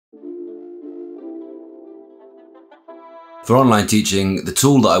For online teaching, the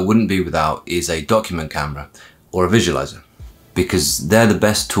tool that I wouldn't be without is a document camera or a visualizer, because they're the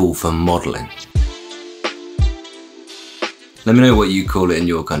best tool for modeling. Let me know what you call it in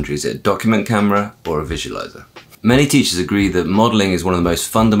your country. Is it a document camera or a visualizer? Many teachers agree that modeling is one of the most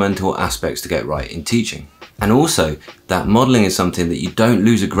fundamental aspects to get right in teaching. And also that modeling is something that you don't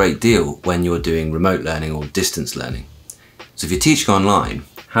lose a great deal when you're doing remote learning or distance learning. So if you're teaching online,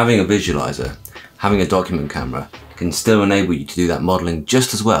 having a visualizer, having a document camera can still enable you to do that modeling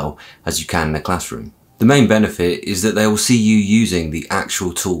just as well as you can in a classroom. The main benefit is that they will see you using the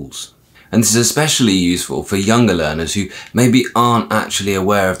actual tools. And this is especially useful for younger learners who maybe aren't actually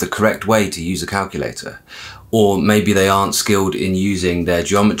aware of the correct way to use a calculator, or maybe they aren't skilled in using their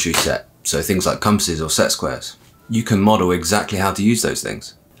geometry set, so things like compasses or set squares. You can model exactly how to use those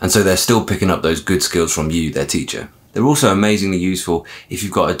things. And so they're still picking up those good skills from you, their teacher. They're also amazingly useful if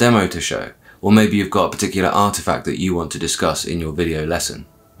you've got a demo to show, or maybe you've got a particular artifact that you want to discuss in your video lesson.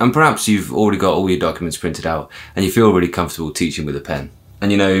 And perhaps you've already got all your documents printed out and you feel really comfortable teaching with a pen.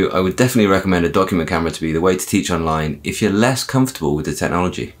 And you know, I would definitely recommend a document camera to be the way to teach online if you're less comfortable with the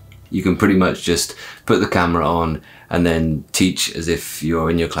technology. You can pretty much just put the camera on and then teach as if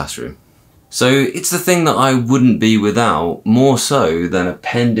you're in your classroom. So it's the thing that I wouldn't be without more so than a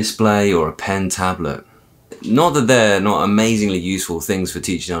pen display or a pen tablet. Not that they're not amazingly useful things for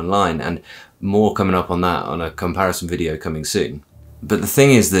teaching online, and more coming up on that on a comparison video coming soon. But the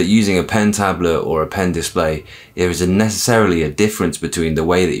thing is that using a pen tablet or a pen display, there is necessarily a difference between the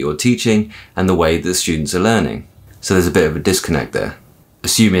way that you're teaching and the way that the students are learning. So there's a bit of a disconnect there.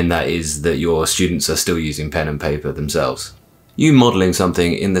 Assuming that is that your students are still using pen and paper themselves. You modelling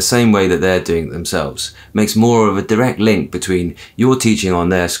something in the same way that they're doing it themselves makes more of a direct link between your teaching on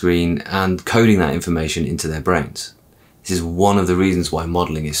their screen and coding that information into their brains. This is one of the reasons why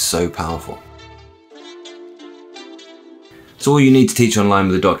modelling is so powerful. So all you need to teach online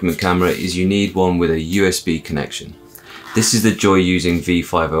with a document camera is you need one with a USB connection. This is the Joyusing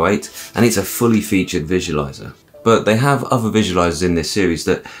V508 and it's a fully featured visualizer. But they have other visualizers in this series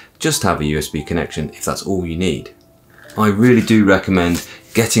that just have a USB connection if that's all you need. I really do recommend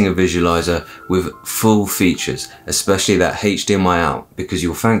getting a visualizer with full features, especially that HDMI out, because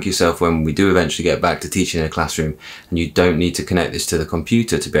you'll thank yourself when we do eventually get back to teaching in a classroom and you don't need to connect this to the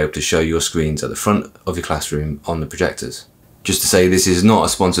computer to be able to show your screens at the front of your classroom on the projectors. Just to say, this is not a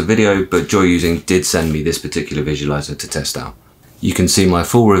sponsored video, but Joyusing did send me this particular visualizer to test out. You can see my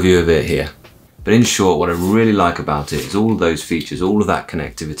full review of it here. But in short, what I really like about it is all of those features, all of that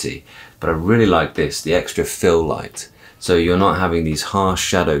connectivity. But I really like this, the extra fill light. So you're not having these harsh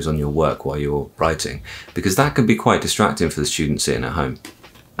shadows on your work while you're writing, because that can be quite distracting for the student sitting at home.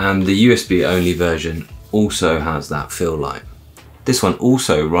 And the USB only version also has that fill light. This one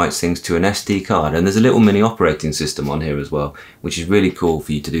also writes things to an SD card, and there's a little mini operating system on here as well, which is really cool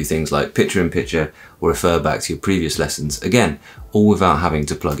for you to do things like picture in picture or refer back to your previous lessons. Again, all without having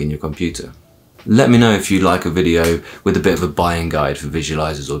to plug in your computer. Let me know if you like a video with a bit of a buying guide for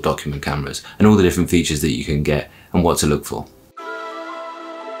visualizers or document cameras and all the different features that you can get and what to look for.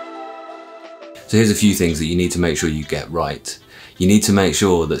 So here's a few things that you need to make sure you get right. You need to make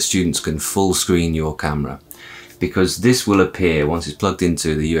sure that students can full screen your camera, because this will appear, once it's plugged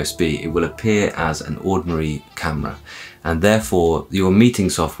into the USB, it will appear as an ordinary camera. And therefore your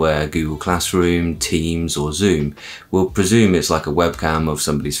meeting software, Google Classroom, Teams or Zoom, will presume it's like a webcam of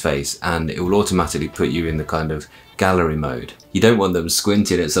somebody's face, and it will automatically put you in the kind of gallery mode. You don't want them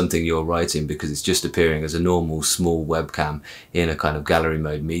squinting at something you're writing because it's just appearing as a normal small webcam in a kind of gallery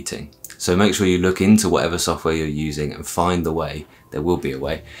mode meeting. So make sure you look into whatever software you're using and find the way, there will be a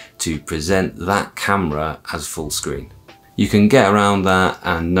way, to present that camera as full screen. You can get around that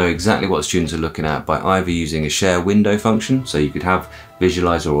and know exactly what students are looking at by either using a share window function, so you could have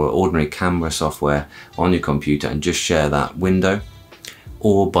visualizer or ordinary camera software on your computer and just share that window,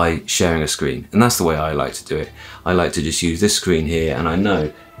 or by sharing a screen. And that's the way I like to do it. I like to just use this screen here, and I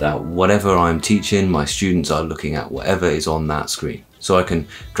know that whatever I'm teaching, my students are looking at whatever is on that screen. So I can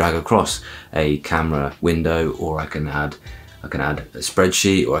drag across a camera window, or I can add a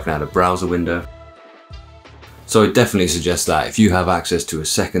spreadsheet, or I can add a browser window. So I definitely suggest that if you have access to a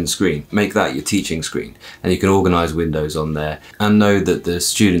second screen, make that your teaching screen, and you can organize windows on there and know that the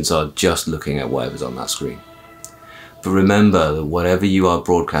students are just looking at whatever's on that screen. But remember that whatever you are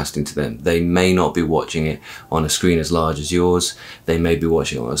broadcasting to them, they may not be watching it on a screen as large as yours, they may be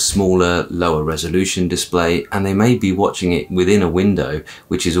watching it on a smaller, lower resolution display, and they may be watching it within a window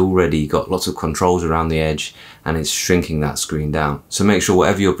which has already got lots of controls around the edge and it's shrinking that screen down. So make sure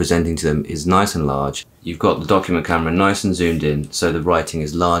whatever you're presenting to them is nice and large, you've got the document camera nice and zoomed in so the writing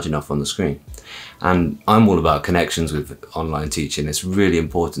is large enough on the screen. And I'm all about connections with online teaching. It's really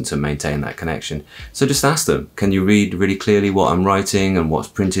important to maintain that connection. So just ask them, can you read really clearly what I'm writing and what's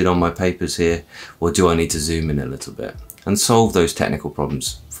printed on my papers here? Or do I need to zoom in a little bit? And solve those technical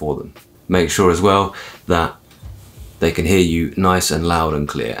problems for them. Make sure as well that they can hear you nice and loud and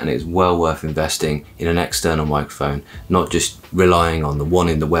clear, and it's well worth investing in an external microphone, not just relying on the one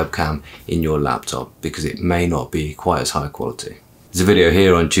in the webcam in your laptop, because it may not be quite as high quality. There's a video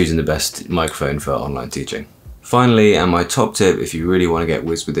here on choosing the best microphone for online teaching. Finally, and my top tip if you really want to get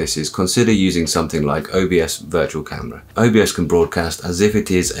whiz with this, is consider using something like OBS Virtual Camera. OBS can broadcast as if it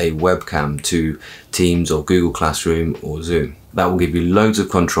is a webcam to Teams or Google Classroom or Zoom. That will give you loads of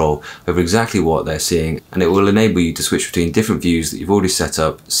control over exactly what they're seeing, and it will enable you to switch between different views that you've already set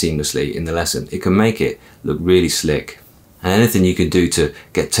up seamlessly in the lesson. It can make it look really slick. And anything you can do to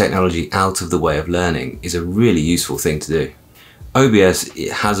get technology out of the way of learning is a really useful thing to do. OBS,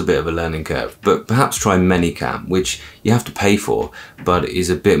 it has a bit of a learning curve, but perhaps try Manycam, which you have to pay for, but is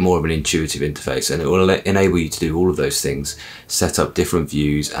a bit more of an intuitive interface, and it will enable you to do all of those things, set up different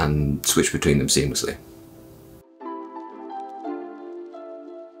views and switch between them seamlessly.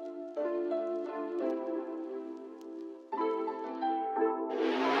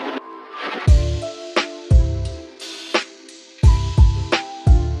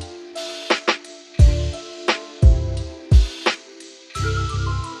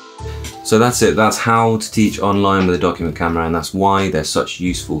 So that's it, that's how to teach online with a document camera, and that's why they're such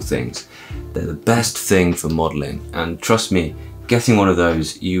useful things. They're the best thing for modeling, and trust me, getting one of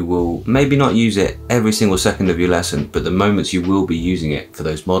those, you will maybe not use it every single second of your lesson, but the moments you will be using it for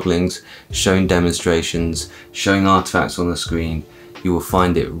those modelings, showing demonstrations, showing artifacts on the screen, you will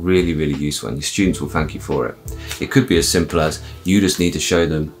find it really, really useful, and your students will thank you for it. It could be as simple as you just need to show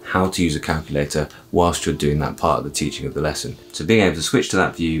them how to use a calculator whilst you're doing that part of the teaching of the lesson. So being able to switch to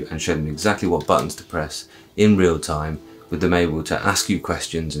that view and show them exactly what buttons to press in real time, with them able to ask you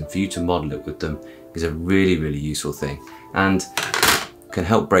questions and for you to model it with them, is a really, really useful thing, and can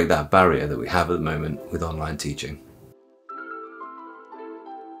help break that barrier that we have at the moment with online teaching.